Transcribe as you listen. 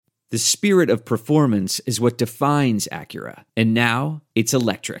The spirit of performance is what defines Acura, and now it's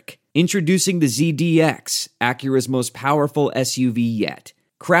electric. Introducing the ZDX, Acura's most powerful SUV yet.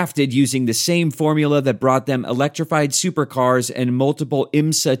 Crafted using the same formula that brought them electrified supercars and multiple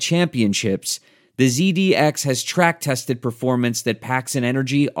IMSA championships, the ZDX has track-tested performance that packs an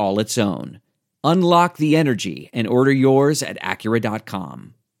energy all its own. Unlock the energy and order yours at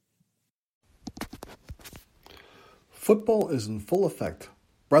Acura.com. Football is in full effect,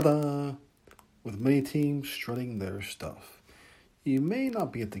 brother, with many teams strutting their stuff. You may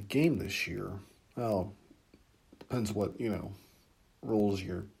not be at the game this year. Well, depends what, rules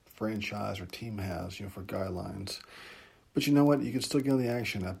your franchise or team has, for guidelines. But you know what? You can still get on the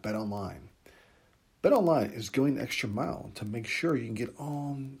action at BetOnline. BetOnline is going the extra mile to make sure you can get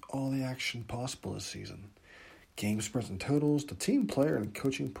on all the action possible this season. Game spreads and totals, the team player and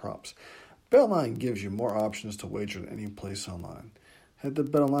coaching props. BetOnline gives you more options to wager than any place online. Head to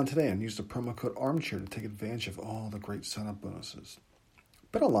BetOnline today and use the promo code ARMCHAIR to take advantage of all the great sign-up bonuses.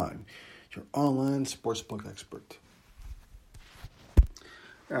 BetOnline, your online sportsbook expert.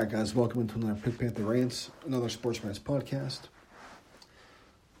 All right, guys, welcome into another Pitt Panther Rants, another Sports Rants podcast.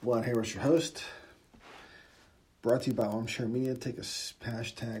 Vlad Harris, your host. Brought to you by Armchair Media. Take a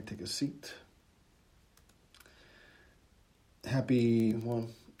hashtag, take a seat.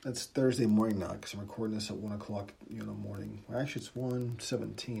 It's Thursday morning now because I'm recording this at 1 o'clock in the morning. Well, actually, it's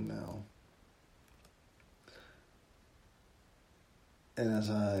 1:17 now. And as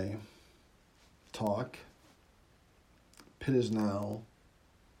I talk, Pitt is now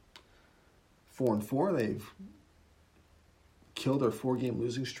 4-4. They've killed their 4-game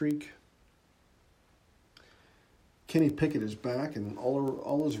losing streak. Kenny Pickett is back, and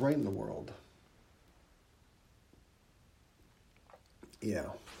all is right in the world. Yeah.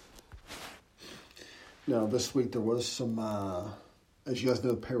 Now, this week there was some, as you guys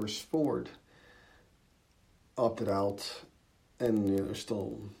know, Paris Ford opted out, and there's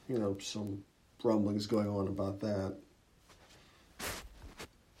still, some rumblings going on about that.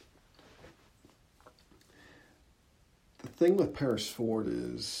 The thing with Paris Ford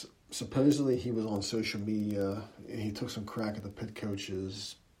is, supposedly he was on social media, and he took some crack at the Pitt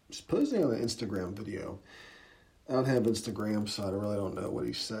coaches, supposedly on an Instagram video. I don't have Instagram, so I really don't know what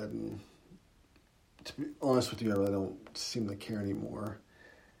he said, and to be honest with you, I really don't seem to care anymore.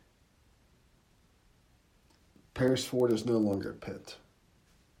 Paris Ford is no longer at Pitt.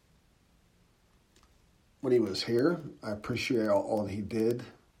 When he was here, I appreciate all that he did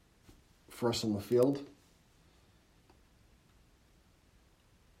for us on the field.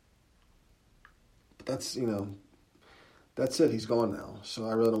 But that's it. He's gone now. So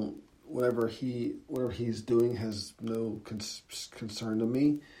I really don't, whatever he's doing has no concern to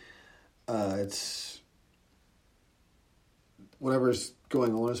me. It's whatever's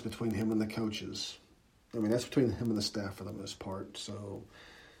going on is between him and the coaches. I mean, that's between him and the staff for the most part. So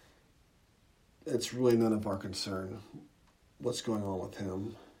it's really none of our concern what's going on with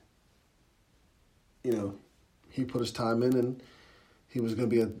him. He put his time in, and he was going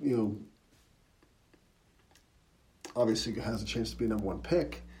to be obviously has a chance to be a number 1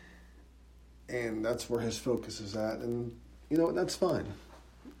 pick. And that's where his focus is at. And, that's fine.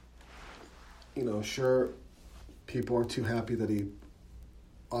 Sure, people aren't too happy that he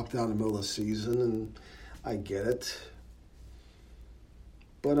opted out in the middle of the season, and I get it.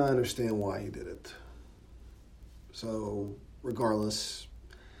 But I understand why he did it. So, regardless,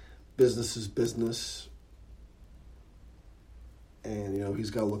 business is business. And, he's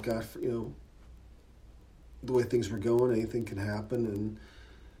got to look out for, the way things were going, anything can happen. And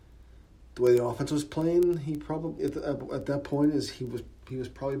the way the offense was playing, he probably, at that point, he was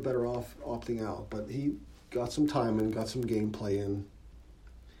probably better off opting out. But he got some time in, got some gameplay in.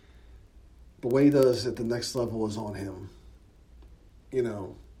 But what he does at the next level is on him.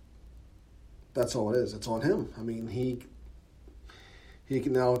 That's all it is. It's on him. I mean, he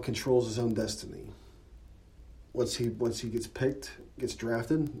now controls his own destiny. Once he gets picked, gets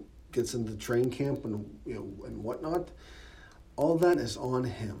drafted, gets into train camp and and whatnot, all that is on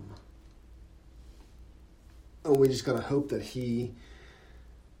him. And we just gotta hope that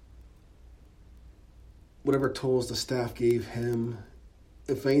whatever tools the staff gave him,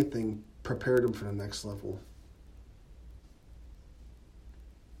 if anything, prepared him for the next level.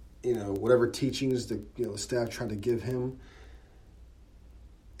 Whatever teachings the staff tried to give him,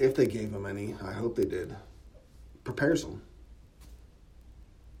 if they gave him any, I hope they did, prepares him.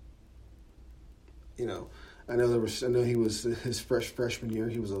 I know he was his freshman year.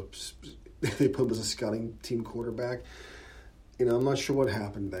 He was they put him as a scouting team quarterback. I'm not sure what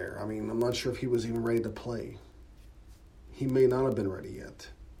happened there. I mean, I'm not sure if he was even ready to play. He may not have been ready yet.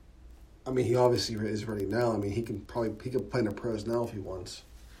 I mean, he obviously is ready now. I mean, he could play in the pros now if he wants.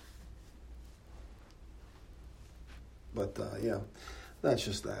 But yeah, that's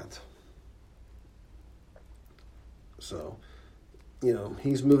just that. So,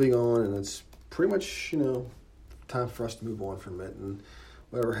 he's moving on, and it's pretty much time for us to move on from it. And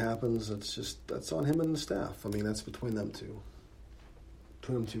whatever happens, that's on him and the staff. I mean, that's between them two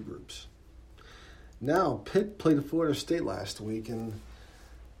groups. Now, Pitt played Florida State last week, and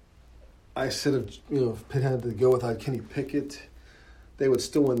I said if Pitt had to go without Kenny Pickett, they would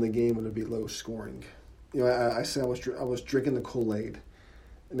still win the game and it'd be low scoring. I said I was drinking the Kool-Aid,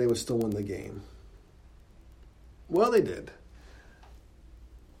 and they would still win the game. Well, they did.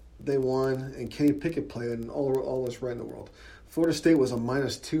 They won, and Kenny Pickett played, and all was right in the world. Florida State was a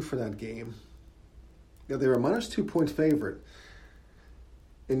 -2 for that game. Yeah, they were a -2-point favorite,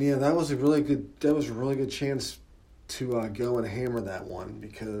 and yeah, that was a really good chance to go and hammer that one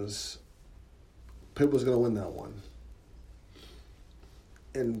because Pitt was going to win that one.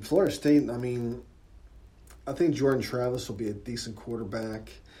 And Florida State, I mean, I think Jordan Travis will be a decent quarterback.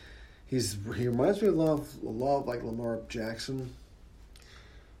 He reminds me a lot of like Lamar Jackson,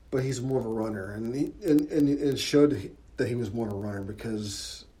 but he's more of a runner, and it showed that he was more of a runner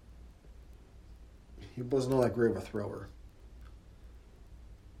because he wasn't all that great of a thrower.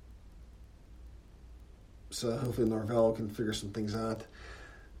 So hopefully Norvell can figure some things out.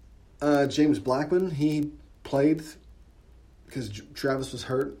 James Blackman, he played because Travis was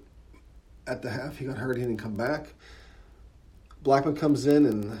hurt at the half. He got hurt. He didn't come back. Blackman comes in,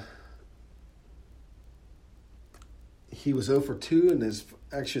 and he was 0 for 2, and his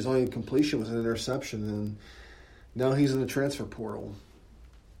only completion was an interception, and now he's in the transfer portal.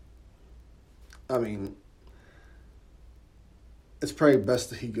 I mean, it's probably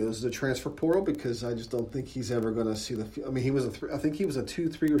best that he goes to the transfer portal because I just don't think he's ever going to see the. I mean, I think he was a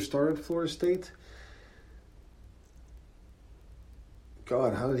 2-3-year starter at Florida State.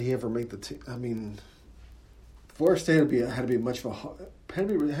 God, how did he ever make the team? I mean, Florida State had to be a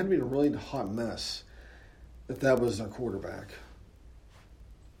really hot mess if that was their quarterback.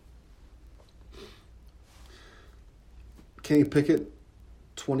 Kenny Pickett,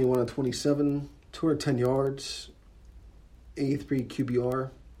 21-27, 210 yards, 83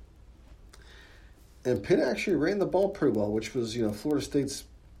 QBR. And Pitt actually ran the ball pretty well, which was, Florida State's,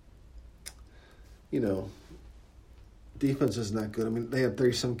 defense isn't that good. I mean, they had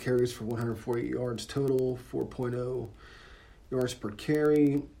 37 carries for 148 yards total, 4.0 yards per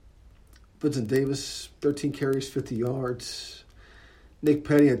carry. Vincent Davis, 13 carries, 50 yards. Nick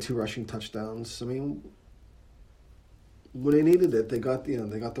Petty had 2 rushing touchdowns. I mean, when they needed it, they got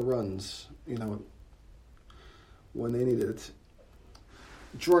the runs. When they needed it.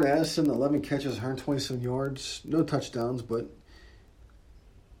 Jordan Addison, 11 catches, 127 yards, no touchdowns, but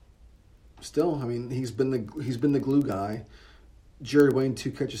still, I mean, he's been the glue guy. Jared Wayne,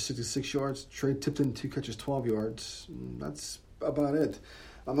 2 catches, 66 yards. Trey Tipton, 2 catches, 12 yards. That's about it.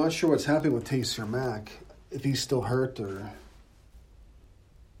 I'm not sure what's happening with Taysom Mack, if he's still hurt or.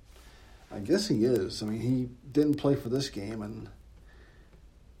 I guess he is. I mean, he didn't play for this game, and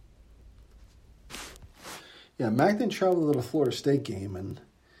yeah, Mack didn't travel to the Florida State game, and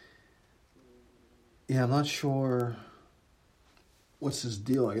yeah, I'm not sure what's his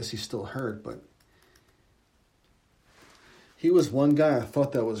deal. I guess he's still hurt, but he was one guy I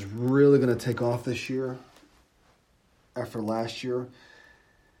thought that was really going to take off this year after last year,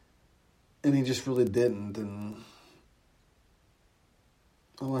 and he just really didn't, and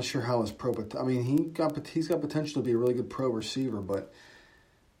I'm not sure how his pro. But I mean, he's got potential to be a really good pro receiver. But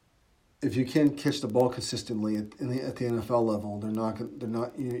if you can't catch the ball consistently at the NFL level, you're not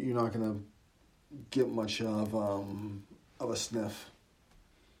going to get much of a sniff.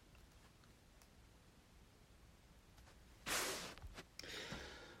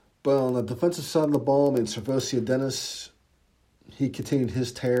 But on the defensive side of the ball, I mean, Servosia Dennis, he continued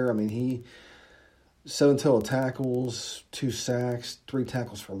his tear. I mean, he 7 total tackles, 2 sacks, 3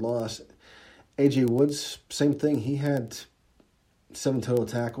 tackles for loss. A.J. Woods, same thing. He had 7 total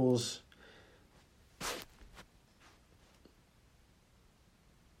tackles.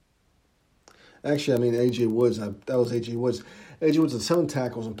 Actually, I mean, A.J. Woods, that was A.J. Woods. A.J. Woods had 7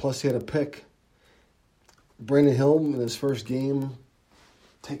 tackles, and plus he had a pick. Brandon Hill, in his first game,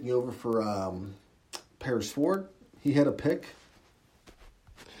 taking over for Paris Ford, he had a pick.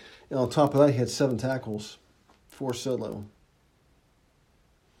 And on top of that, he had 7 tackles, 4 solo.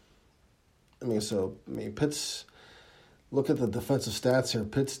 Pitt's, look at the defensive stats here.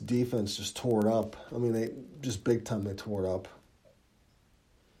 Pitt's defense just tore it up. I mean, big time they tore it up.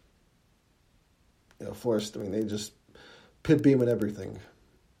 Forrest, Pitt beam at everything.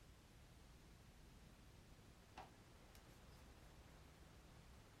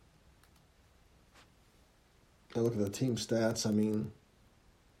 I look at the team stats. I mean,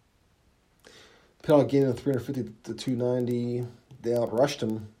 Pitt outgained 350 to 290. They outrushed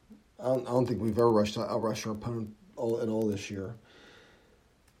them. I don't think we've ever outrushed our opponent at all this year.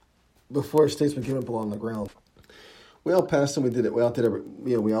 Before State's been giving up on the ground. We outpassed them. We did it. We outdid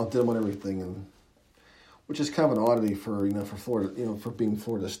them on everything, and which is kind of an oddity for Florida, for being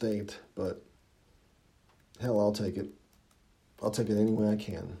Florida State. But hell, I'll take it. I'll take it any way I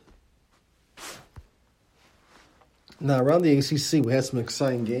can. Now around the ACC, we had some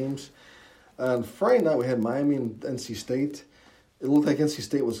exciting games. On Friday night, we had Miami and NC State. It looked like NC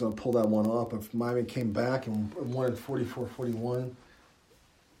State was going to pull that one off, but Miami came back and won at 44-41.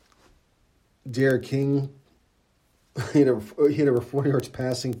 Derek King hit over 40 yards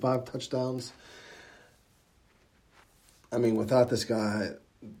passing, 5 touchdowns. I mean, without this guy,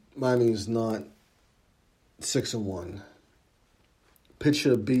 Miami's not 6-1. Pitt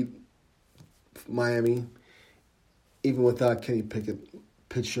should have beat Miami. Even without Kenny Pickett,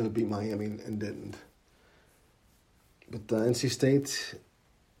 Pitt should have beat Miami and didn't. But NC State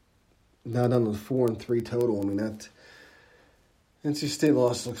now down to 4-3 total. I mean, that NC State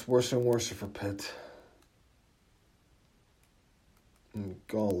loss looks worse and worse for Pitt. And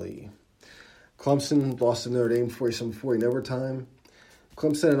golly. Clemson lost to Notre Dame 47-40 in overtime.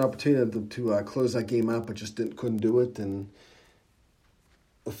 Clemson had an opportunity to close that game out, but just couldn't do it. And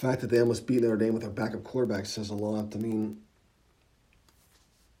the fact that they almost beat Notre Dame with their backup quarterback says a lot. I mean,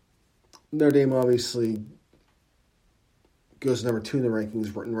 Notre Dame obviously goes number 2 in the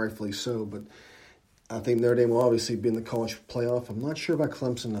rankings, and rightfully so, but I think Notre Dame will obviously be in the college playoff. I'm not sure about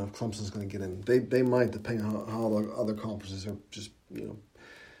Clemson, if Clemson's going to get in. They might, depending on how the other conferences are just,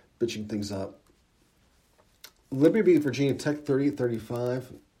 bitching things up. Liberty beat Virginia Tech 38-35.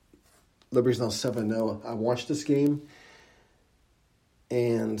 Liberty's now 7-0. I watched this game,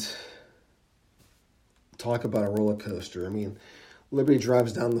 and talk about a roller coaster. I mean, Liberty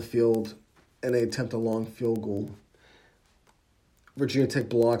drives down the field, and they attempt a long field goal. Virginia Tech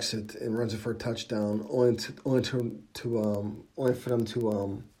blocks it and runs it for a touchdown, only for them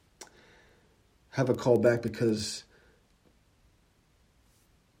to have a call back because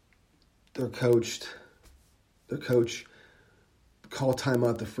their coach called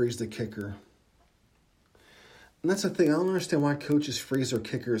timeout to freeze the kicker. And that's the thing. I don't understand why coaches freeze their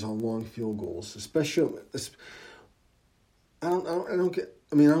kickers on long field goals, especially. I don't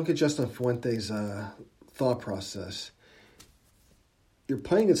get Justin Fuente's thought process. You're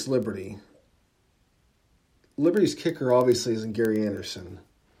playing against Liberty. Liberty's kicker obviously isn't Gary Anderson.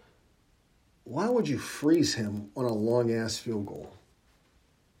 Why would you freeze him on a long-ass field goal?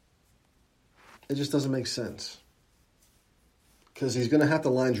 It just doesn't make sense. Because he's going to have to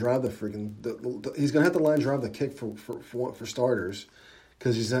line drive he's going to have to line drive the kick for starters,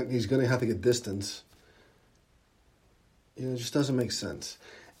 because he's going to have to get distance. It just doesn't make sense.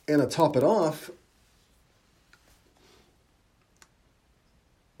 And to top it off,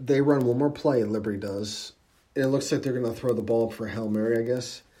 they run one more play, Liberty does. And it looks like they're going to throw the ball up for a Hail Mary, I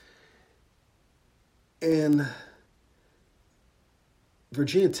guess. And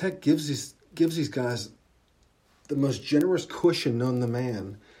Virginia Tech gives these guys the most generous cushion known to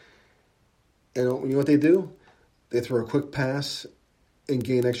man. And you know what they do? They throw a quick pass and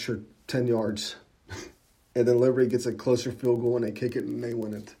gain extra 10 yards. And then Liberty gets a closer field goal and they kick it and they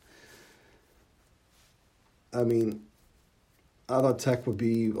win it. I mean, I thought Tech would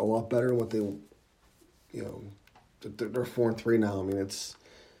be a lot better than what they, they're 4-3 now. I mean,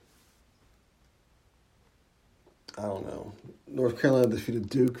 I don't know. North Carolina defeated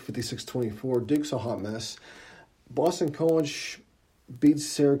Duke 56-24. Duke's a hot mess. Boston College beats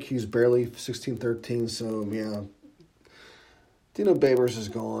Syracuse barely 16-13. So, yeah, Dino Babers is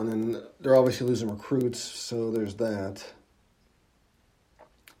gone, and they're obviously losing recruits, so there's that.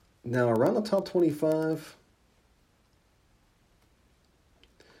 Now, around the top 25,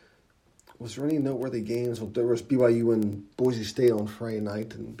 was there any noteworthy games? Well, there was BYU and Boise State on Friday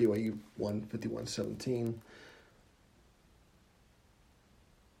night, and BYU won 51-17.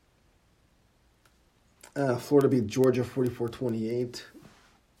 Florida beat Georgia 44-28.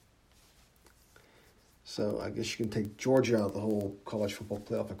 So I guess you can take Georgia out of the whole college football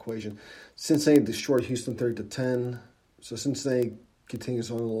playoff equation. Cincinnati destroyed Houston 30-10. So Cincinnati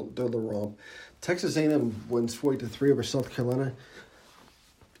continues on their little romp. Texas A&M wins 40-3 over South Carolina.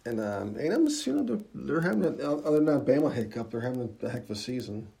 And A&M's, they're having, other than that Bama hiccup, they're having a heck of a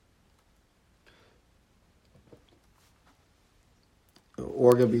season.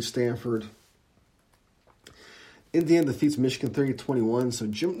 Oregon beats Stanford. Indiana defeats Michigan 30-21. So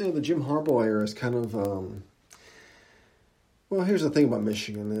the Jim Harbaugh era is kind of, well, here's the thing about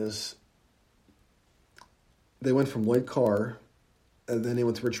Michigan is they went from Lloyd Carr, and then they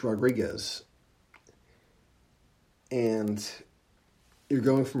went to Rich Rodriguez. And you're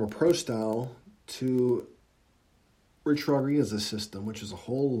going from a pro style to Rich Rodriguez's system, which is a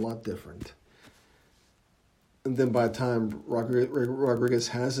whole lot different. And then by the time Rodriguez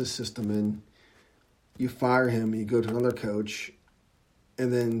has his system in, you fire him, you go to another coach,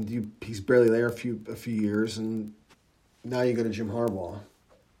 and then he's barely there a few years, and now you go to Jim Harbaugh.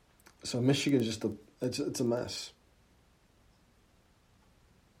 So Michigan's just it's a mess.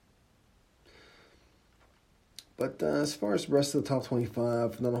 But as far as the rest of the top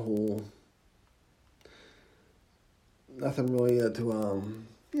 25, nothing really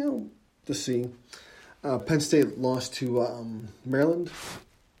to see. Penn State lost to Maryland,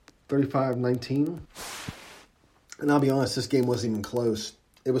 35-19. And I'll be honest, this game wasn't even close.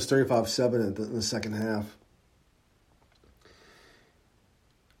 It was 35-7 in the second half.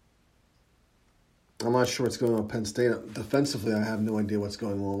 I'm not sure what's going on with Penn State. Defensively, I have no idea what's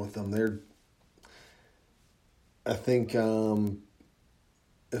going on with them. I think,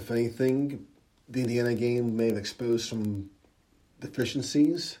 if anything, the Indiana game may have exposed some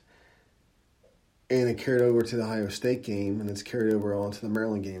deficiencies, and it carried over to the Ohio State game, and it's carried over onto the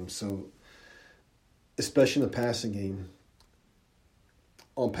Maryland game. So, especially in the passing game,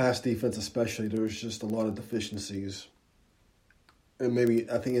 on pass defense especially, there was just a lot of deficiencies. And maybe,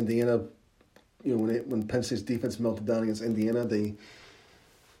 I think Indiana, when Penn State's defense melted down against Indiana,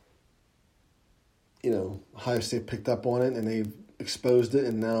 Ohio State picked up on it, and they exposed it,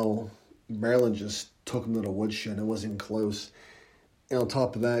 and now Maryland just took them to the woodshed. It wasn't even close. And on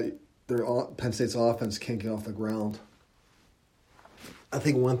top of that, Penn State's offense can't get off the ground. I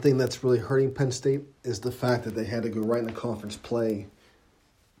think one thing that's really hurting Penn State is the fact that they had to go right into conference play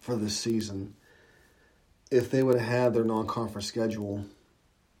for this season. If they would have had their non-conference schedule,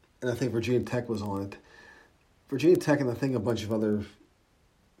 and I think Virginia Tech was on it. Virginia Tech and I think a bunch of other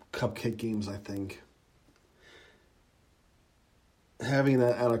cupcake games, I think. Having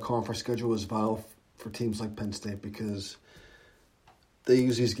that out-of-conference schedule is vital for teams like Penn State because they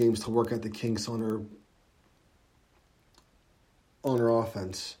use these games to work out the kinks on their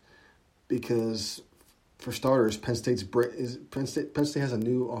offense. Because, for starters, Penn State has a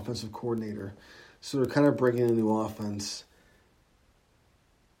new offensive coordinator, so they're kind of bringing in a new offense,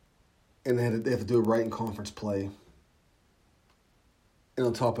 and they have to do it right in conference play. And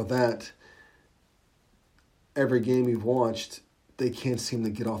on top of that, every game you've watched, they can't seem to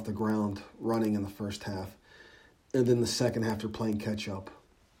get off the ground running in the first half. And then the second half, they're playing catch-up.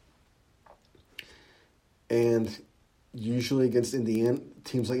 And usually against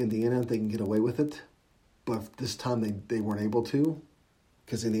teams like Indiana, they can get away with it. But this time they weren't able to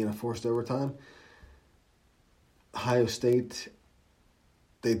because Indiana forced overtime. Ohio State,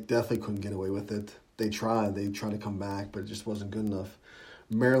 they definitely couldn't get away with it. They tried to come back, but it just wasn't good enough.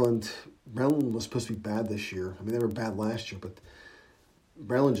 Maryland was supposed to be bad this year. I mean, they were bad last year, but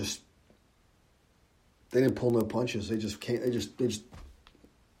Maryland they didn't pull no punches. They just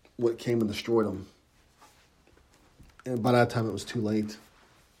what came and destroyed them. And by that time, it was too late.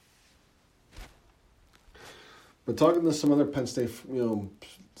 But talking to some other Penn State, a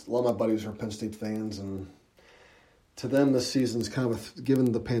lot of my buddies are Penn State fans, and to them, this season's kind of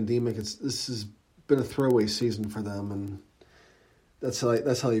given the pandemic. This has been a throwaway season for them, and that's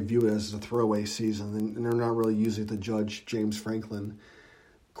how they view it as a throwaway season, and they're not really using it to judge James Franklin.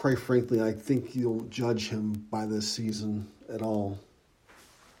 Quite frankly, I think you don't judge him by this season at all.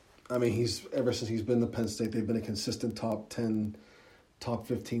 I mean, ever since he's been to Penn State, they've been a consistent top 10, top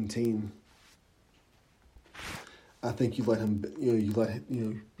 15 team. I think you let him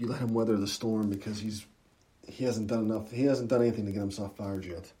weather the storm because he hasn't done enough. He hasn't done anything to get himself fired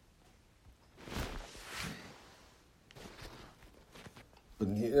yet. But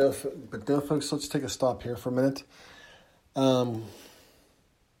now, folks, let's take a stop here for a minute. The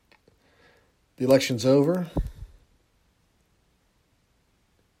election's over.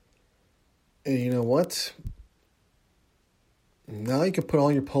 And you know what? Now you can put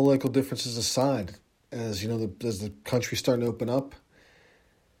all your political differences aside as the country's starting to open up.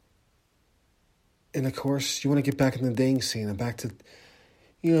 And of course, you want to get back in the dating scene and back to,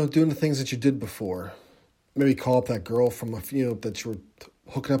 doing the things that you did before. Maybe call up that girl from that you were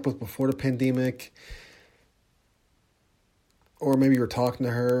hooking up with before the pandemic. Or maybe you were talking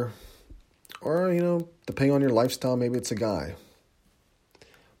to her. Or, depending on your lifestyle, maybe it's a guy.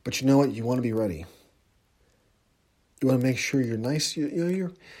 But you know what? You want to be ready. You want to make sure you're nice.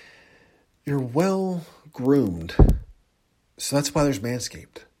 You're well groomed. So that's why there's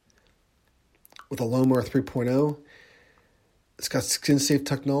Manscaped. With a Lawnmower 3.0, it's got skin-safe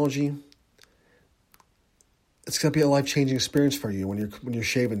technology. it's going to be a life-changing experience for you when you're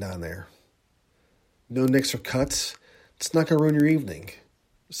shaving down there. No nicks or cuts. It's not going to ruin your evening.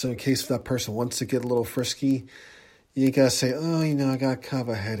 So in case that person wants to get a little frisky, you got to say, oh, I got kind of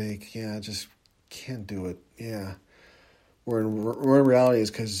a headache. Yeah, I just can't do it. Yeah. Where in reality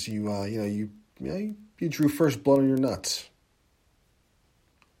is because you drew first blood on your nuts.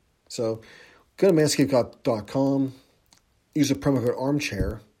 So go to manscaped.com. Use the promo code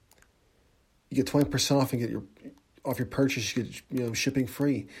armchair. You get 20% off and get off your purchase. You get shipping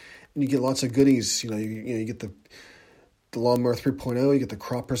free, and you get lots of goodies. You get the Lawnmower 3.0. You get the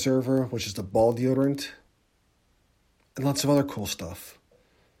Crop Preserver, which is the ball deodorant, and lots of other cool stuff.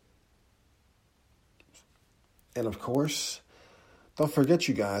 And of course, don't forget,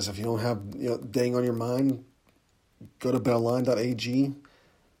 you guys, if you don't have dang on your mind, go to betonline.ag.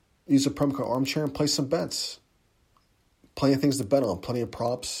 Use the promo code armchair and place some bets. Plenty of things to bet on. Plenty of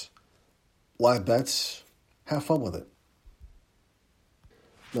props. Live bets. Have fun with it.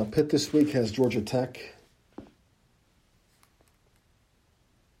 Now, Pitt this week has Georgia Tech.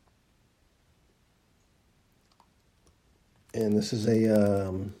 And this is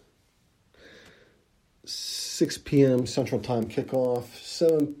a 6 p.m. Central Time kickoff.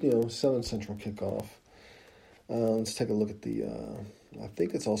 7 Central kickoff. Let's take a look at the... I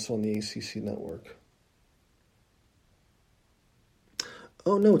think it's also on the ACC network.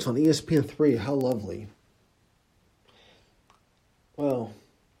 Oh, no, it's on ESPN3. How lovely. Well,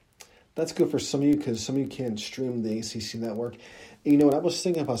 that's good for some of you because some of you can't stream the ACC network. And you know what? I was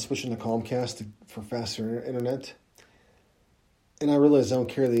thinking about switching to Comcast for faster internet. And I realized I don't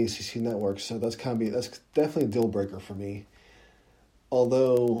carry the ACC network, so that's definitely a deal breaker for me.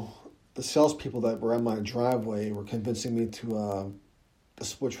 Although the salespeople that were on my driveway were convincing me to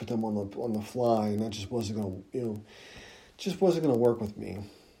switch with them on the fly, and that just wasn't going to work with me.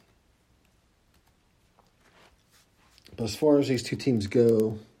 But as far as these two teams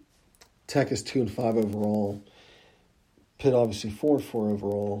go, Tech is 2-5 overall. Pitt obviously 4-4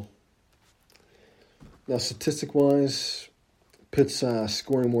 overall. Now, statistic-wise, Pitt's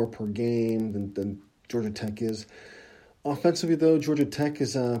scoring more per game than Georgia Tech is. Offensively, though, Georgia Tech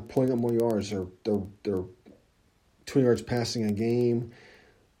is pulling up more yards. They're 20 yards passing a game,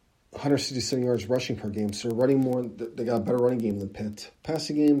 167 yards rushing per game. So they're running more. They got a better running game than Pitt.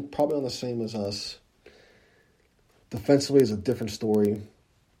 Passing game, probably on the same as us. Defensively is a different story.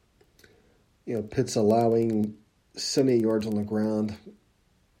 Pitt's allowing 78 yards on the ground,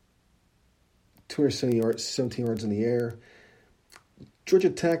 270 yards, 17 yards in the air. Georgia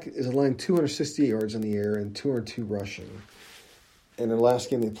Tech is allowing 268 yards in the air and 202 rushing. And their last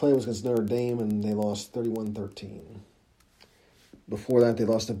game they played was against Notre Dame, and they lost 31-13. Before that, they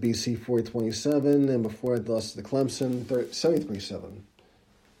lost to BC 40-27, and before that, they lost to Clemson 73-7.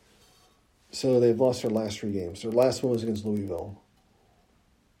 So they've lost their last 3 games. Their last one was against Louisville.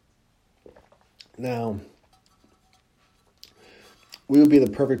 Now, we would be the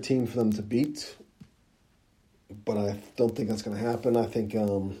perfect team for them to beat, but I don't think that's going to happen. I think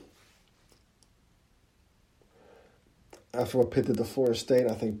after what Pitt did to Florida State,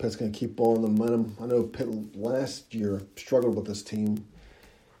 I think Pitt's going to keep blowing the momentum. I know Pitt last year struggled with this team.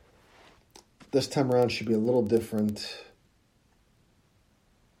 This time around should be a little different.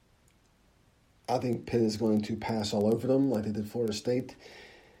 I think Pitt is going to pass all over them like they did Florida State.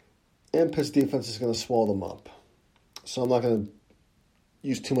 And Pitt's defense is going to swallow them up. So I'm not going to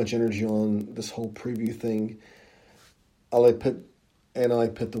use too much energy on this whole preview thing. I like Pitt, and I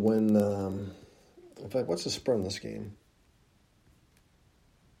like Pitt to win. In fact, what's the spread in this game?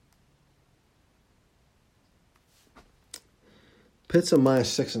 Pitt's a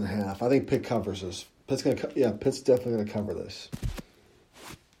 -6.5. I think Pitt covers this. Pitt's definitely going to cover this.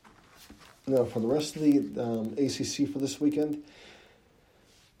 Now, for the rest of the ACC for this weekend,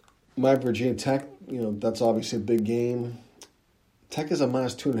 my Virginia Tech, that's obviously a big game. Tech is a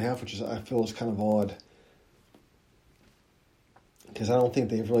 -2.5, which I feel is kind of odd. Because I don't think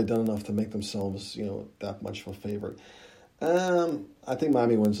they've really done enough to make themselves, that much of a favorite. I think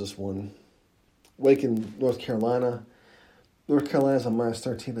Miami wins this one. Wake in North Carolina. North Carolina's a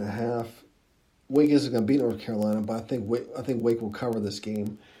 -13.5. Wake isn't going to beat North Carolina, but I think Wake will cover this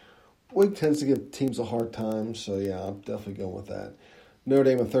game. Wake tends to give teams a hard time, so yeah, I'm definitely going with that. Notre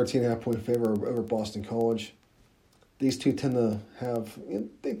Dame a 13.5-point favor over Boston College. These two tend to have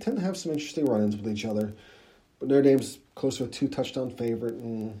some interesting run-ins with each other, but Notre Dame's close to a 2-touchdown favorite,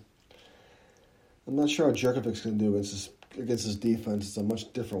 and I'm not sure how Jerkovic's going to do against his defense. It's a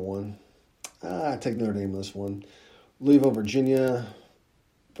much different one. I take Notre Dame in this one. Louisville, Virginia.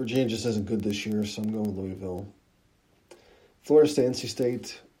 Virginia just isn't good this year, so I'm going with Louisville. Florida State, NC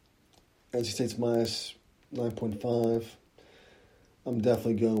State. NC State's 9.5. I'm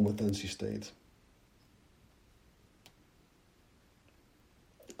definitely going with NC State.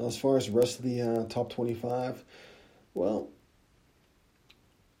 As far as the rest of the top 25, well,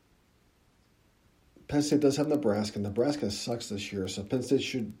 Penn State does have Nebraska. Nebraska sucks this year, so Penn State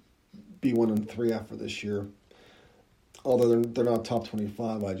should be 1-3 after this year. Although they're not top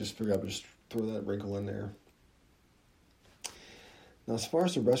 25, I just figured I would just throw that wrinkle in there. Now, as far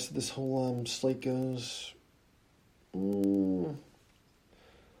as the rest of this whole slate goes, not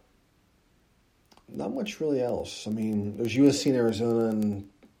much really else. I mean, there's USC and Arizona, and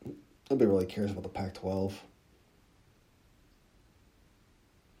nobody really cares about the Pac-12.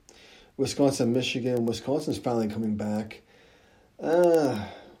 Wisconsin, Michigan. Wisconsin's finally coming back.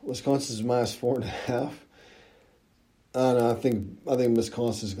 Wisconsin's minus 4.5. I think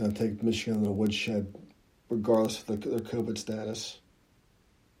Wisconsin's going to take Michigan in the woodshed, regardless of their COVID status.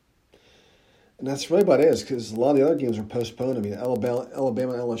 And that's really about it, because a lot of the other games are postponed. I mean, Alabama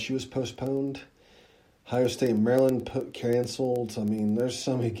and LSU is postponed. Ohio State and Maryland canceled. I mean, there's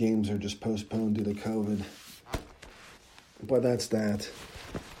so many games that are just postponed due to COVID. But that's that.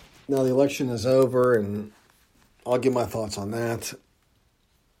 Now the election is over, and I'll give my thoughts on that.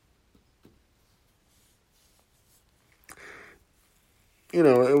 You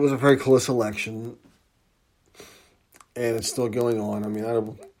know, it was a very close election, and it's still going on. I mean, I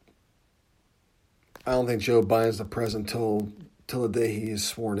don't think Joe Biden's the president till the day he is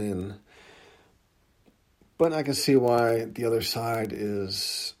sworn in. But I can see why the other side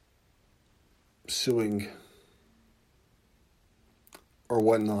is suing or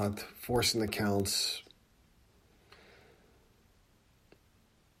whatnot, forcing the counts.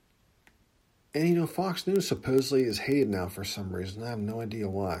 And, you know, Fox News supposedly is hated now for some reason. I have no idea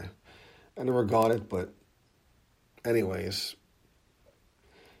why. I never got it, but anyways,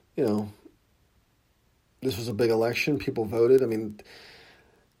 you know, this was a big election. People voted. I mean,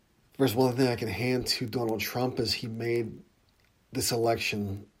 first one thing I can hand to Donald Trump is he made this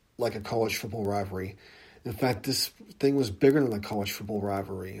election like a college football rivalry. In fact, this thing was bigger than the college football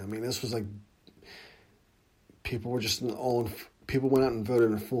rivalry. I mean, this was like people were just people went out and voted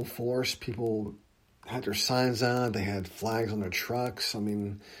in full force. People had their signs on. They had flags on their trucks. I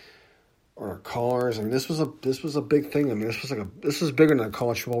mean, or their cars. I mean, this was a big thing. I mean, this was bigger than a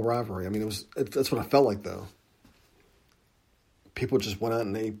college football rivalry. I mean, that's what it felt like, though. People just went out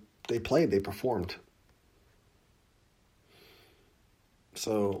and they played. They performed.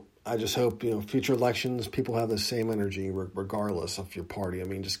 So I just hope, you know, future elections, people have the same energy regardless of your party. I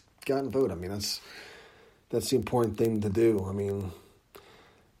mean, just go out and vote. I mean, that's the important thing to do. I mean,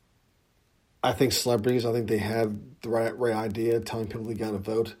 I think celebrities, I think they have the right idea, telling people to go out and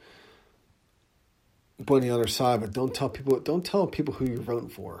vote. But on the other side, but don't tell people who you're voting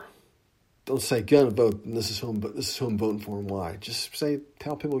for. Don't say go out and vote, and this is who I'm voting for and why. Just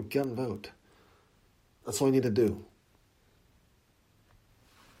tell people to go out and vote. That's all you need to do.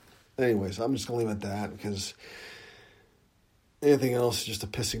 Anyways, I'm just going to leave it at that, because anything else is just a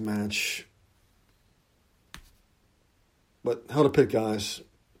pissing match. But hell to Pitt, guys.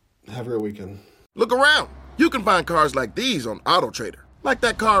 Have a great weekend. Look around. You can find cars like these on AutoTrader. Like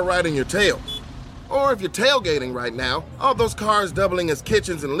that car riding your tail. Or if you're tailgating right now, all those cars doubling as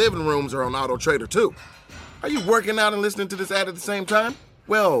kitchens and living rooms are on AutoTrader too. Are you working out and listening to this ad at the same time?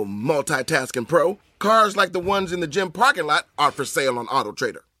 Well, multitasking pro, cars like the ones in the gym parking lot are for sale on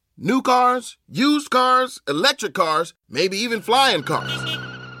AutoTrader. New cars, used cars, electric cars, maybe even flying cars.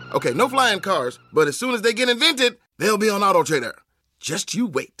 Okay, no flying cars, but as soon as they get invented, they'll be on AutoTrader. Just you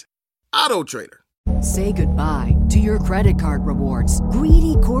wait. AutoTrader. Say goodbye to your credit card rewards.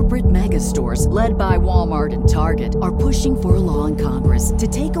 Greedy corporate mega stores, led by Walmart and Target, are pushing for a law in Congress to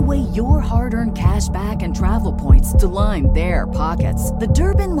take away your hard-earned cash back and travel points to line their pockets. The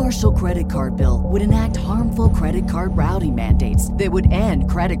Durbin-Marshall credit card bill would enact harmful credit card routing mandates that would end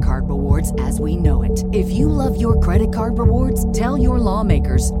credit card rewards as we know it. If you love your credit card rewards, tell your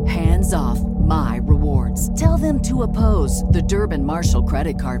lawmakers, hands off my rewards. Tell them to oppose the Durbin-Marshall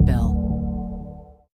credit card bill.